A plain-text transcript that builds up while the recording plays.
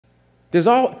There's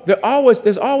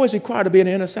always required to be an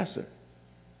intercessor.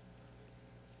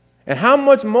 And how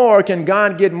much more can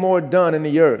God get more done in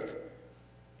the earth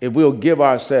if we'll give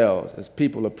ourselves as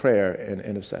people of prayer and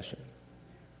intercession?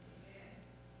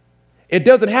 It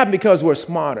doesn't happen because we're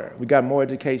smarter. We got more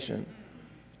education.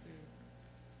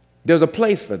 There's a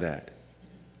place for that.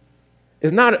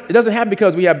 It doesn't happen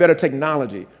because we have better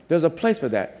technology. There's a place for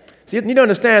that. See, you need to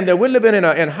understand that we're living in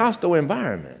a hostile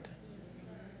environment.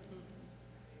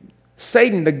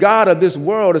 Satan, the god of this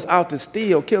world, is out to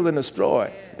steal, kill, and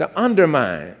destroy, to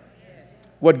undermine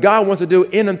what God wants to do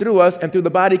in and through us and through the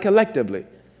body collectively.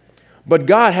 But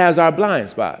God has our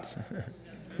blind spots. We're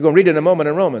going to read it in a moment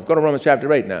in Romans. Go to Romans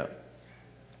chapter 8 now.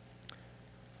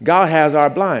 God has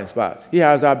our blind spots. He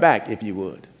has our back, if you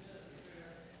would.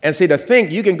 And see, to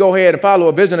think you can go ahead and follow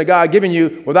a vision of God giving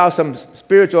you without some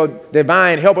spiritual,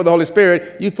 divine help of the Holy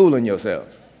Spirit, you're fooling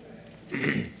yourself.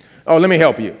 Oh, let me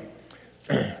help you.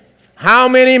 How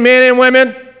many men and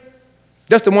women,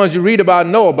 just the ones you read about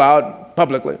and know about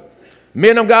publicly,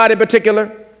 men of God in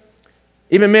particular,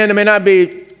 even men that may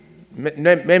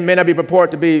not be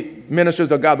purport to be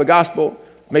ministers of God, the gospel,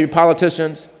 maybe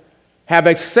politicians, have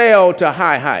excelled to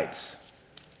high heights,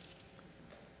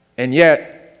 and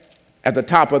yet at the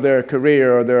top of their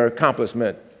career or their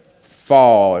accomplishment,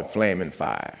 fall in flaming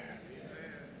fire.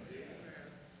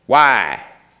 Why?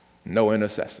 No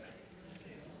intercessor.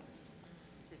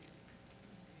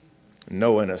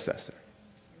 No intercessor.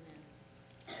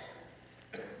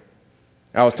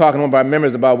 I was talking to one of our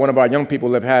members about one of our young people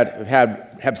that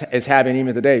is having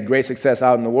even today great success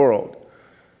out in the world.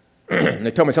 And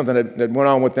they told me something that went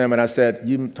on with them, and I said,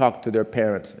 you talk to their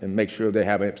parents and make sure they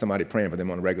have somebody praying for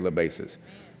them on a regular basis.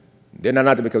 They're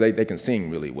not because they can sing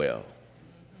really well.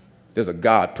 There's a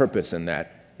God purpose in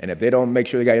that. And if they don't make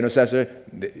sure they got intercessor,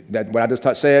 that what I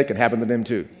just said can happen to them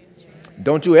too.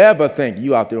 Don't you ever think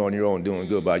you out there on your own doing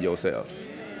good by yourself.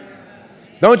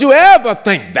 Don't you ever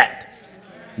think that.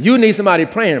 You need somebody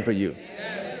praying for you.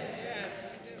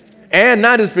 And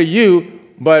not just for you,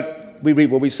 but we reap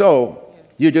what we sow.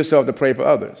 You yourself to pray for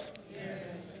others.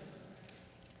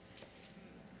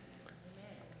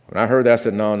 When I heard that, I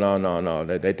said, no.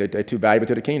 They're too valuable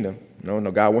to the kingdom. No,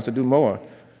 God wants to do more.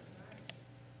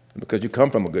 Because you come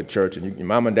from a good church and your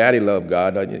mom and daddy love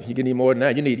God, you can need more than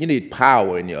that. You need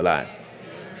power in your life.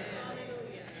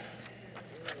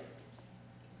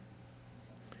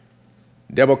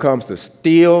 The devil comes to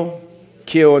steal,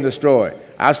 kill, and destroy.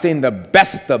 I've seen the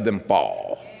best of them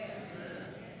fall.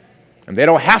 And they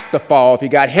don't have to fall if you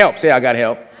got help. Say, I got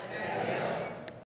help.